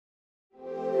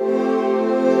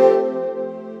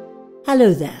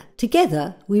Hello there.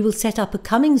 Together we will set up a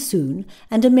Coming Soon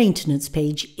and a maintenance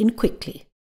page in Cwicly.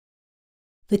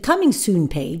 The Coming Soon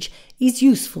page is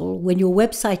useful when your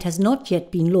website has not yet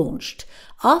been launched,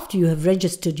 after you have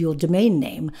registered your domain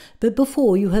name, but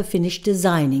before you have finished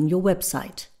designing your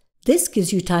website. This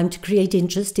gives you time to create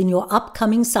interest in your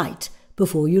upcoming site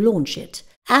before you launch it,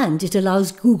 and it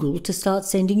allows Google to start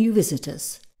sending you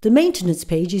visitors. The maintenance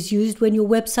page is used when your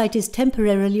website is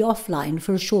temporarily offline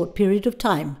for a short period of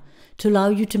time to allow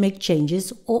you to make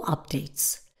changes or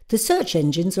updates. The search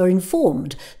engines are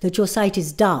informed that your site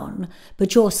is down,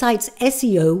 but your site's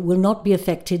SEO will not be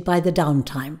affected by the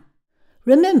downtime.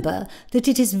 Remember that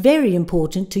it is very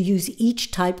important to use each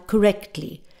type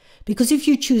correctly, because if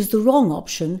you choose the wrong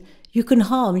option, you can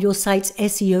harm your site's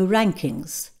SEO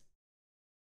rankings.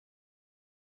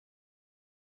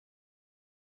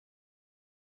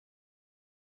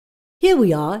 Here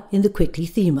we are in the Cwicly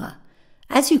theme.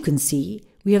 As you can see,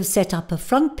 we have set up a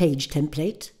front page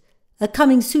template, a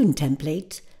Coming Soon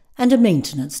template, and a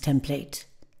maintenance template.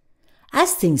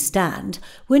 As things stand,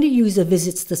 when a user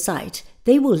visits the site,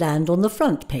 they will land on the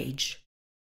front page.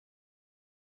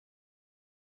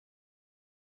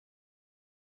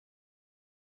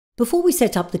 Before we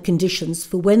set up the conditions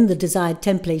for when the desired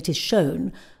template is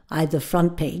shown, either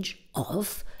front page,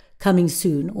 off, Coming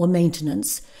Soon or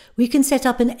maintenance, we can set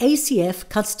up an ACF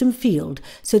custom field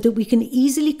so that we can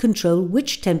easily control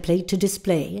which template to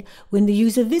display when the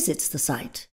user visits the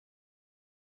site.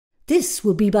 This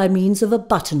will be by means of a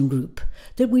button group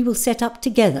that we will set up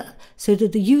together so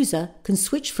that the user can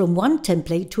switch from one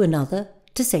template to another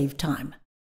to save time.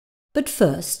 But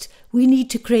first, we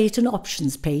need to create an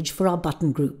options page for our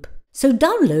button group. So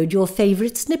download your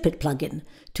favorite snippet plugin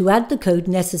to add the code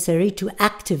necessary to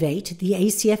activate the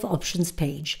ACF options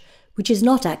page, which is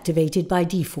not activated by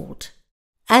default.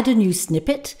 Add a new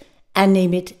snippet and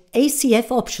name it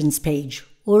ACF options page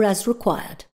or as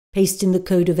required. Paste in the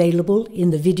code available in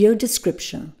the video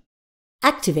description.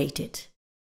 Activate it.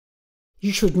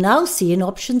 You should now see an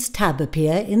options tab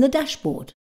appear in the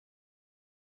dashboard.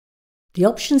 The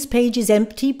options page is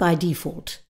empty by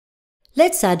default.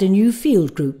 Let's add a new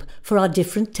field group for our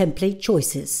different template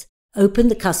choices. Open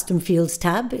the Custom Fields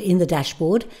tab in the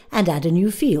dashboard and add a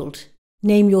new field.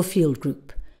 Name your field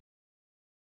group.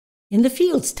 In the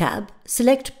Fields tab,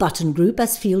 select Button Group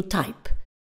as field type.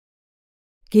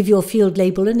 Give your field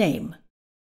label a name.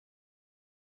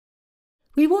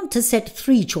 We want to set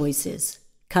 3 choices: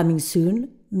 Coming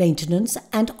Soon, Maintenance,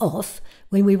 and Off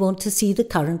when we want to see the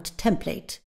current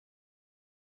template.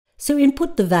 So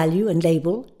input the value and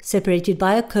label separated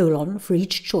by a colon for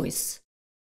each choice.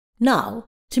 Now,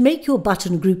 to make your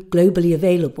button group globally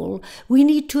available, we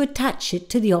need to attach it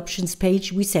to the options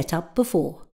page we set up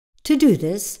before. To do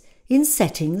this, in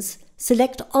Settings,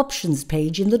 select Options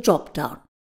page in the drop-down.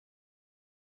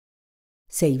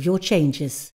 Save your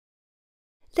changes.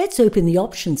 Let's open the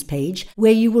Options page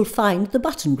where you will find the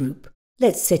button group.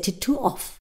 Let's set it to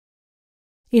Off.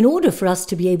 In order for us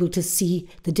to be able to see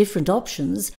the different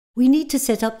options, we need to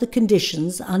set up the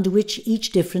conditions under which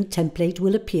each different template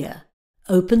will appear.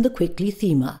 Open the Cwicly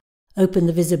theme. Open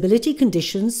the visibility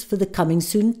conditions for the Coming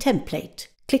Soon template.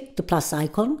 Click the plus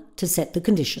icon to set the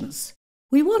conditions.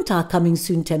 We want our Coming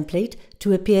Soon template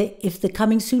to appear if the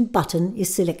Coming Soon button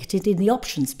is selected in the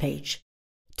options page.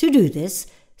 To do this,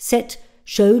 set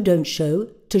Show Don't Show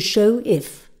to Show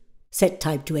If. Set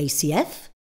type to ACF.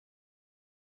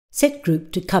 Set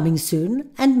group to Coming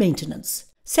Soon and Maintenance.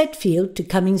 Set field to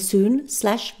Coming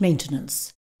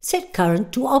Soon/Maintenance. Set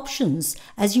current to Options,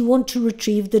 as you want to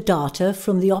retrieve the data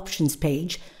from the Options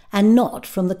page and not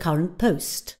from the current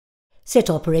post. Set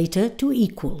operator to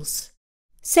Equals.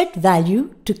 Set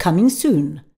value to Coming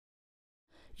Soon.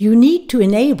 You need to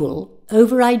enable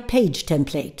Override Page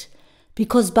Template,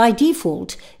 because by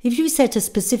default, if you set a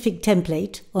specific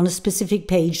template on a specific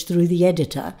page through the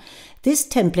editor, this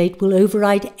template will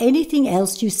override anything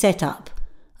else you set up,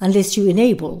 unless you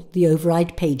enable the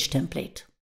Override Page Template.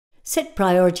 Set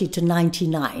priority to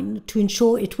 99 to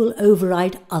ensure it will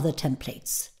override other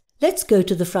templates. Let's go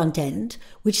to the front end,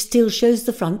 which still shows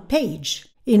the front page.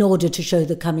 In order to show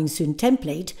the Coming Soon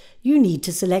template, you need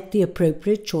to select the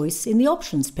appropriate choice in the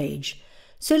Options page.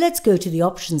 So let's go to the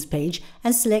Options page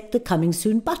and select the Coming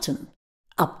Soon button.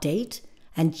 Update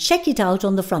and check it out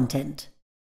on the front end.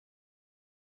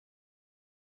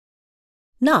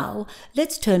 Now,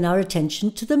 let's turn our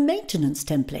attention to the Maintenance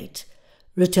template.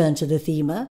 Return to the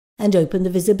theme and open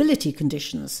the visibility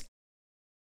conditions.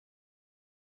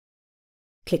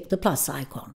 Click the plus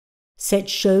icon. Set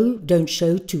Show Don't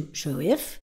Show to Show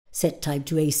If. Set type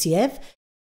to ACF.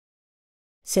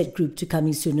 Set group to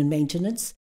Coming Soon and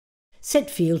Maintenance. set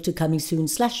field to coming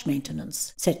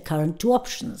soon/maintenance, set current to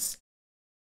options,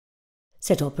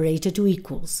 set operator to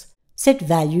equals, set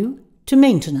value to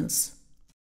maintenance.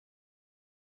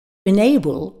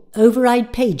 Enable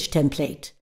override page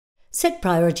template. Set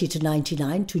priority to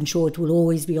 99 to ensure it will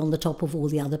always be on the top of all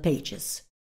the other pages.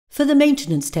 For the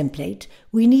maintenance template,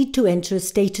 we need to enter a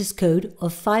status code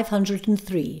of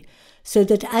 503 so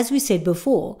that, as we said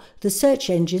before, the search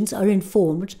engines are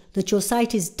informed that your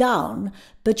site is down,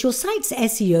 but your site's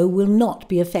SEO will not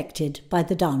be affected by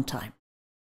the downtime.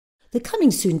 The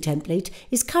Coming Soon template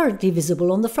is currently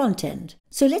visible on the front end,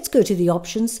 so let's go to the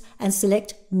options and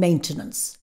select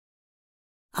Maintenance.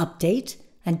 Update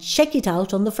and check it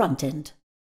out on the front end.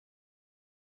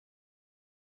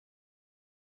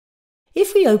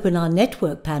 If we open our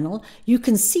network panel, you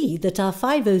can see that our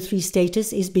 503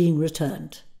 status is being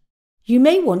returned. You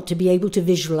may want to be able to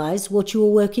visualize what you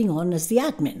are working on as the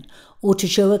admin, or to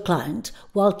show a client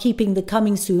while keeping the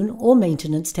Coming Soon or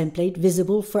Maintenance template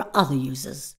visible for other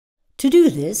users. To do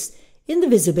this, in the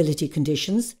visibility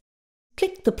conditions,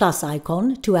 click the plus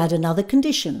icon to add another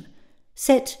condition.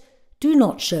 Set Do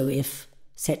Not Show If,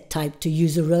 set type to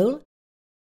user role,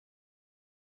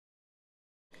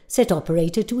 set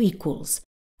operator to equals,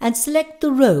 and select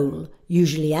the role,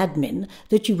 usually admin,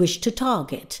 that you wish to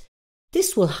target.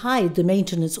 This will hide the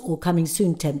Maintenance or Coming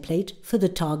Soon template for the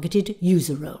targeted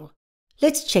user role.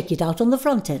 Let's check it out on the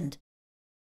front end.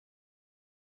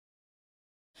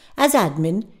 As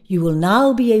admin, you will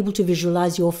now be able to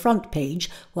visualize your front page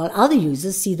while other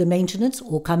users see the Maintenance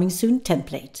or Coming Soon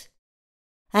template.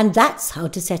 And that's how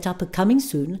to set up a Coming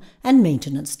Soon and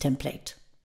Maintenance template.